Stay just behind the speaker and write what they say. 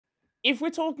if we're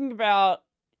talking about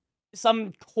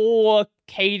some core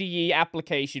KDE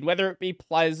application, whether it be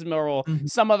Plasma or Mhm.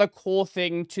 some other core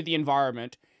thing to the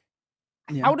environment,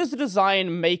 Yeah. how does the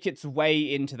design make its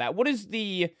way into that? What is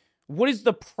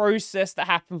the process that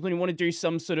happens when you want to do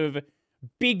some sort of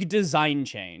big design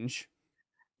change?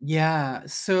 Yeah.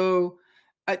 So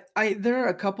I there are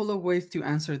a couple of ways to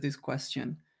answer this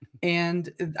question.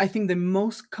 And I think the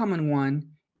most common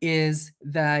one is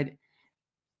that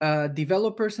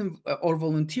developers or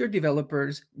volunteer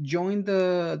developers join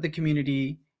the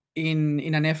community in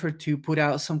an effort to put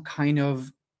out some kind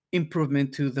of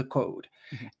improvement to the code.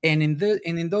 Mhm. And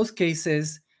in those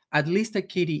cases, at least at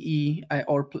KDE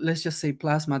or let's just say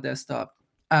Plasma Desktop,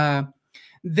 uh,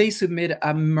 they submit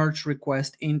a merge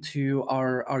request into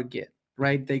our Git,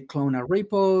 right? They clone our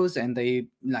repos and they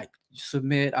like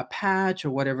submit a patch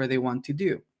or whatever they want to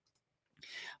do.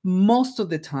 Most of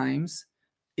the times,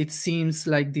 it seems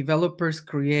like developers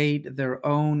create their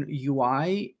own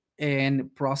UI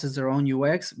and process their own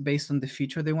UX based on the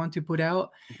feature they want to put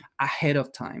out ahead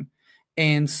of time.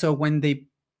 And so when they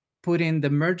put in the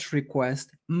merge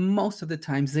request, most of the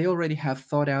times they already have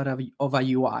thought out of a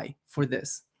UI for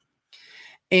this.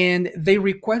 And they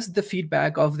request the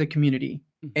feedback of the community.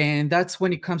 Mhm. And that's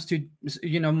when it comes to,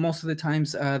 most of the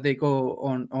times they go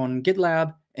on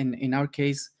GitLab, and in our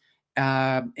case,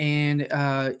 and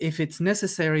if it's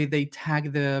necessary, they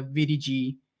tag the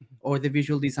VDG Mhm. or the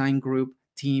visual design group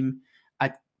team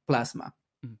at Plasma.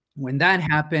 Mhm. When that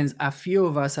happens, a few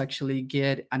of us actually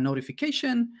get a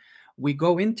notification. We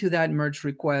go into that merge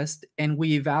request and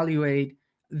we evaluate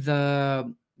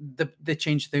the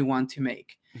change they want to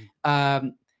make. Mhm.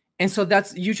 Um, and so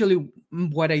that's usually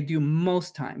what I do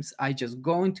most times. I just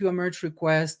go into a merge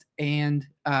request and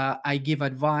I give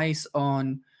advice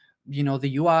on, the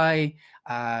UI.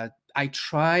 I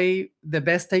try the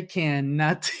best I can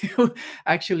not to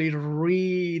actually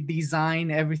redesign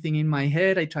everything in my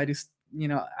head. I try to,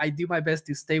 I do my best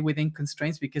to stay within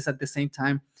constraints, because at the same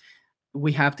time,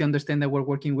 we have to understand that we're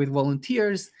working with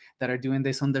volunteers that are doing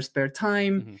this on their spare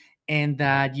time, Mhm. and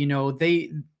that,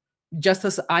 they, just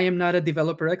as I am not a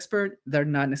developer expert, they're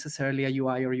not necessarily a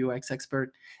UI or UX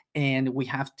expert, and we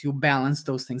have to balance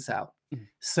those things out. Mhm.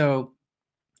 So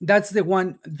that's the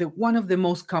one of the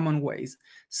most common ways.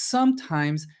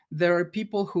 Sometimes there are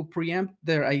people who preempt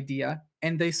their idea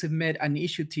and they submit an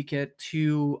issue ticket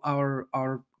to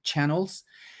our channels,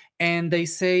 and they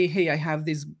say, hey, I have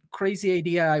this crazy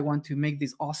idea, I want to make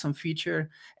this awesome feature,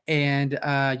 and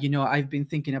I've been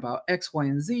thinking about X, Y,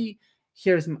 and Z.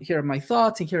 Here are my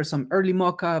thoughts, and here are some early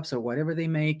mock-ups or whatever they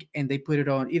make, and they put it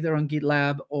on either on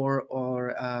GitLab or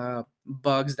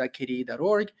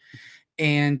bugs.kde.org.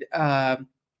 And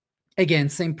again,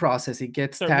 same process. It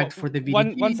gets So tagged what? for the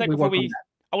One VDG. sec We before work on we. that.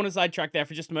 I want to sidetrack there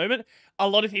for just a moment. A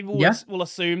lot of people Yeah, will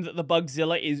assume that the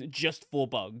Bugzilla is just for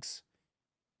bugs.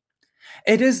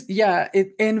 it is. Yeah,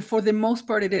 and for the most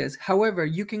part, it is. However,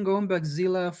 you can go on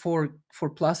Bugzilla for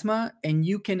Plasma, and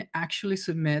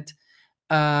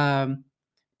um,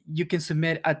 you can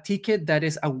submit a ticket that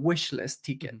is a wish list Mhm.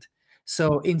 ticket.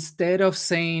 So instead of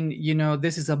saying,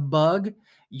 this is a bug,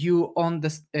 you on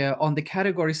the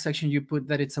category section, you put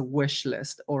that it's a wish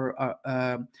list,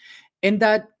 and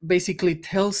that basically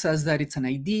tells us that it's an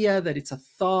idea, that it's a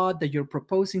thought, that you're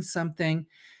proposing something.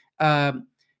 Um,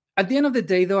 at the end of the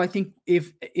day, though, I think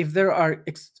if there are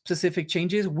specific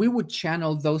changes, we would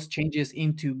channel those changes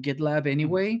into GitLab Mhm.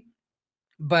 anyway.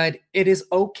 But it is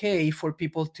okay for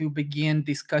people to begin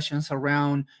discussions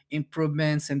around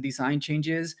improvements and design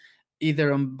changes,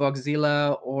 either on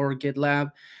Bugzilla or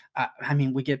GitLab. I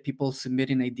mean, we get people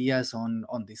submitting ideas on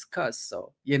Discuss,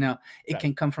 so it Right.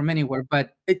 can come from anywhere.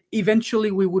 But eventually,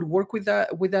 we would work with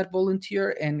that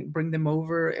volunteer and bring them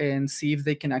over and see if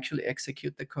they can actually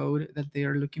execute the code that they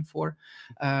are looking for,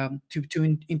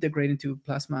 to integrate into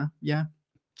Plasma. Yeah.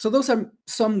 So those are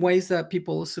some ways that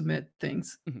people submit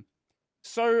things. Mhm.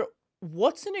 So,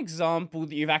 what's an example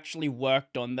that you've actually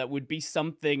worked on that would be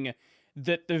something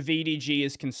that the VDG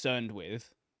is concerned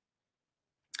with?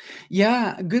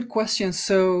 Yeah, good question.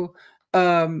 So,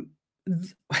 um,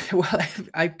 well,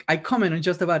 I comment on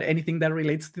just about anything that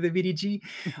relates to the VDG,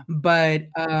 but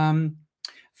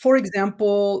for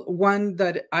example, one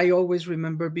that I always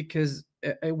remember because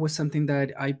it was something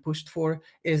that I pushed for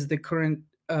is the current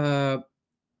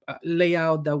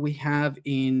layout that we have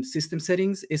in system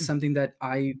settings is Mhm. something that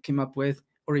I came up with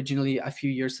originally a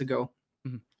few years ago.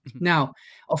 Mhm. Mhm. Now,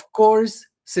 of course,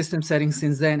 system settings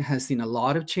since then has seen a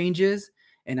lot of changes,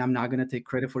 and I'm not going to take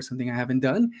credit for something I haven't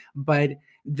done. But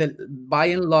by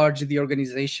and large, the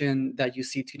organization that you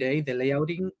see today, the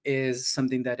layouting, is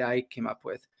something that I came up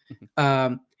with. Mhm.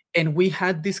 Um, and we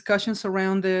had discussions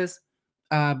around this.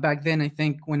 Back then, I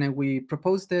think when we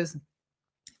proposed this,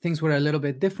 things were a little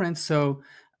bit different. So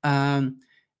um,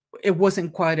 it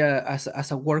wasn't quite as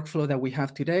a workflow that we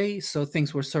have today. So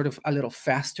things were sort of a little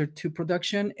faster to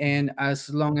production. And as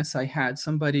long as I had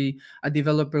somebody, a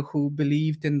developer who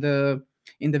believed in the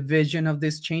vision of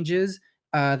these changes,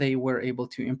 they were able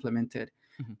to implement it.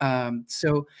 Mhm.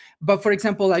 So, but for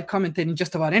example, I commented in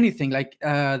just about anything, like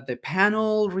the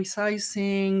panel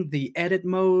resizing, the edit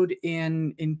mode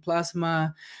in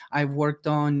Plasma. I've worked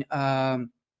on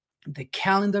the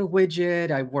calendar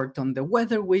widget. I've worked on the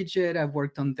weather widget. I've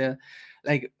worked on the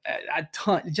like a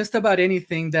ton, just about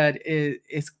anything that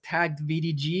is tagged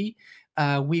VDG.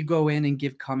 We go in and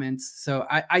give comments. So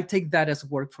I take that as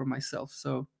work for myself.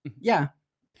 So Mhm. yeah.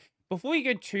 Before you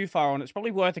go too far on, it's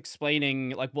probably worth explaining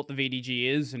like what the VDG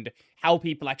is and how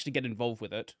people actually get involved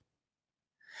with it.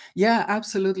 Yeah,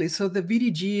 absolutely. So the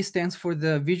VDG stands for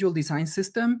the Visual Design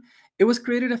System. It was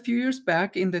created a few years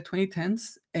back in the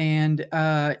 2010s, and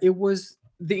it was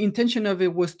the intention of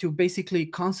it was to basically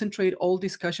concentrate all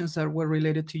discussions that were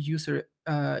related to user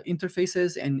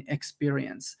interfaces and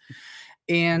experience.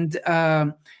 And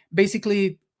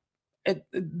basically,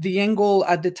 the angle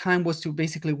at the time was to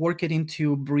basically work it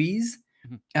into Breeze,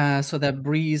 Mhm. so that the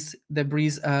Breeze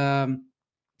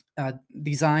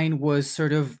design was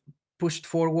sort of pushed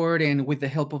forward and with the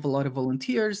help of a lot of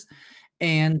volunteers.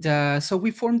 And so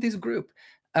we formed this group.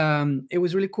 It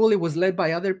was really cool. It was led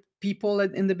by other people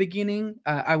in the beginning.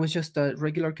 I was just a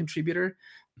regular contributor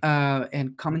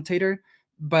and commentator.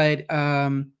 But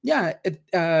yeah,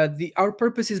 our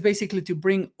purpose is basically to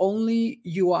bring only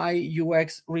UI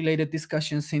UX related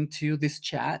discussions into this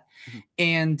chat. Mhm.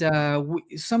 And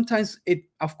sometimes it,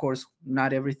 of course,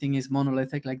 not everything is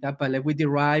monolithic like that, but like we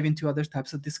derive into other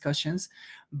types of discussions.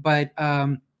 But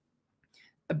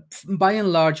by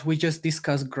and large, we just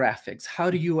discuss graphics. How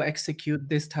do Mhm. you execute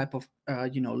this type of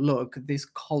look, these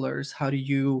colors? How do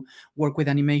you work with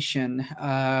animation?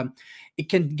 It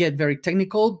can get very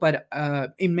technical, but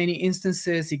in many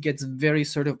instances it gets very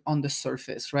sort of on the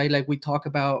surface, right? Like we talk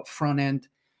about front end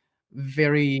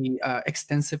very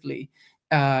extensively,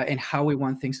 and how we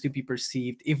want things to be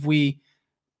perceived. If we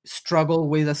struggle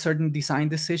with a certain design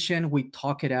decision, we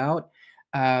talk it out.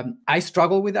 I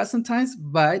struggle with that sometimes,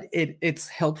 but it's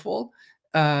helpful.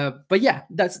 But yeah,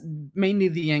 that's mainly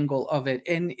the angle of it.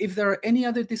 And if there are any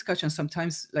other discussions,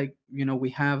 sometimes like we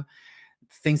have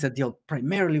things that deal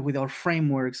primarily with our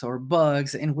frameworks or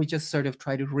bugs, and we just sort of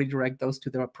try to redirect those to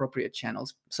their appropriate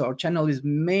channels. So our channel is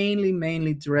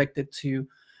mainly directed to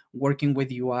working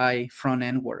with UI front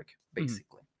end work, Mhm.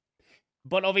 basically.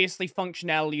 But obviously,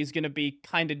 functionality is going to be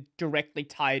kind of directly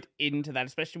tied into that,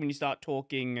 especially when you start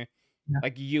talking Yeah.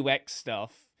 like UX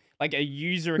stuff. Like a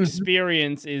user Mhm.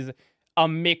 experience is a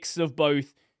mix of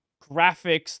both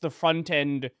graphics, the front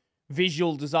end,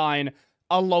 visual design,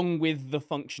 along with the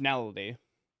functionality.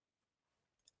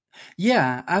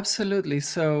 Yeah, absolutely.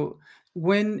 So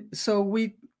when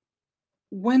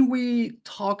we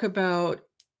talk about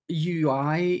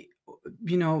UI,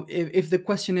 if the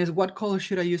question is what color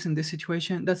should I use in this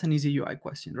situation, that's an easy UI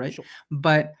question, right? Sure.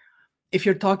 But if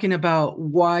you're talking about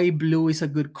why blue is a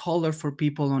good color for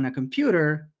people on a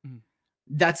computer, Mhm.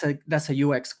 that's a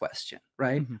UX question,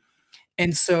 right? Mhm.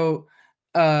 And so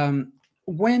um,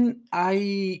 when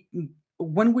I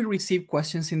when we receive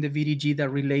questions in the VDG that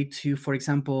relate to, for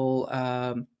example,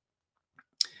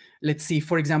 let's see,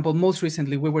 for example, most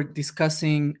recently we were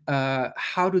discussing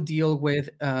how to deal with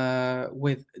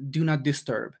do not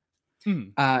disturb.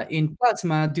 Mhm. In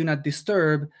Plasma, do not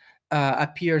disturb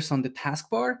appears on the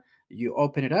taskbar. You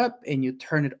open it up and you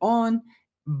turn it on,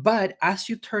 but as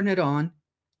you turn it on,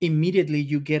 immediately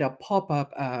you get a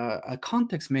pop-up, a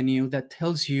context menu that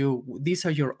tells you these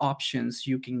are your options.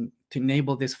 You can to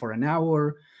enable this for an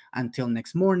hour until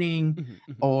next morning, Mhm.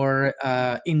 Mhm. or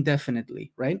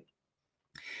indefinitely, right?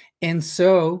 And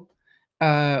so,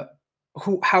 uh,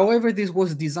 however this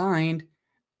was designed,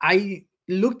 I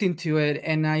looked into it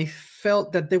and I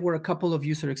felt that there were a couple of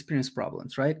user experience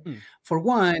problems, right? Mhm. For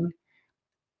one,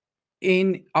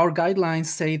 in our guidelines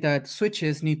say that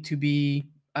switches need to be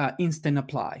instant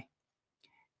apply,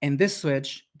 and this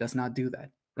switch does not do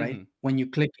that, right? Mhm. When you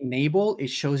click enable, it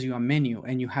shows you a menu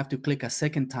and you have to click a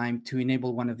second time to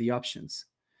enable one of the options.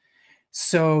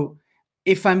 So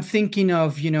if I'm thinking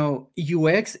of,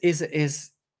 UX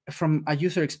is from a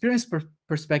user experience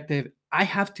perspective, I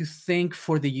have to think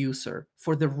for the user,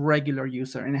 for the regular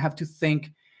user, and I have to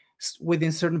think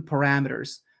within certain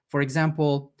parameters. For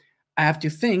example, I have to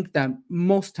think that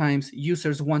most times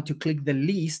users want to click the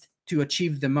least to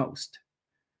achieve the most.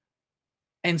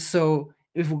 And so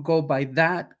if we go by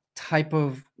that type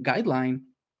of guideline,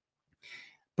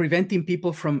 preventing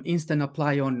people from instant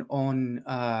apply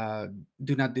on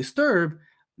do not disturb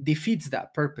defeats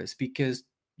that purpose, because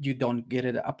you don't get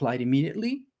it applied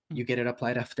immediately. You get it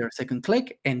applied after a second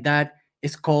click, and that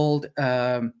is called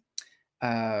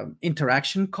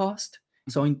interaction cost.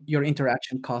 So your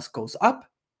interaction cost goes up,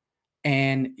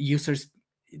 and users,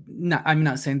 I'm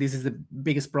not saying this is the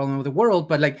biggest problem of the world,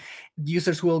 but like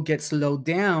users will get slowed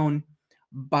down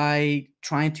by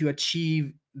trying to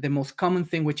achieve the most common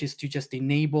thing, which is to just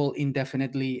enable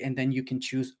indefinitely, and then you can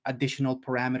choose additional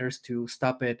parameters to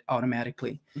stop it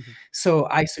automatically. So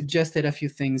I suggested a few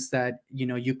things that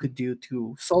you could do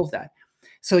to solve that.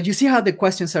 So you see how the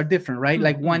questions are different, right?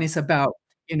 Like one is about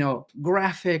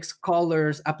graphics,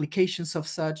 colors, applications of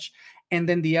such, and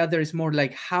then the other is more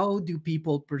like, how do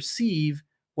people perceive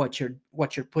what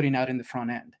you're putting out in the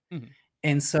front end?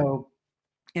 And so,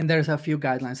 and there's a few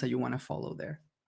guidelines that you want to follow there.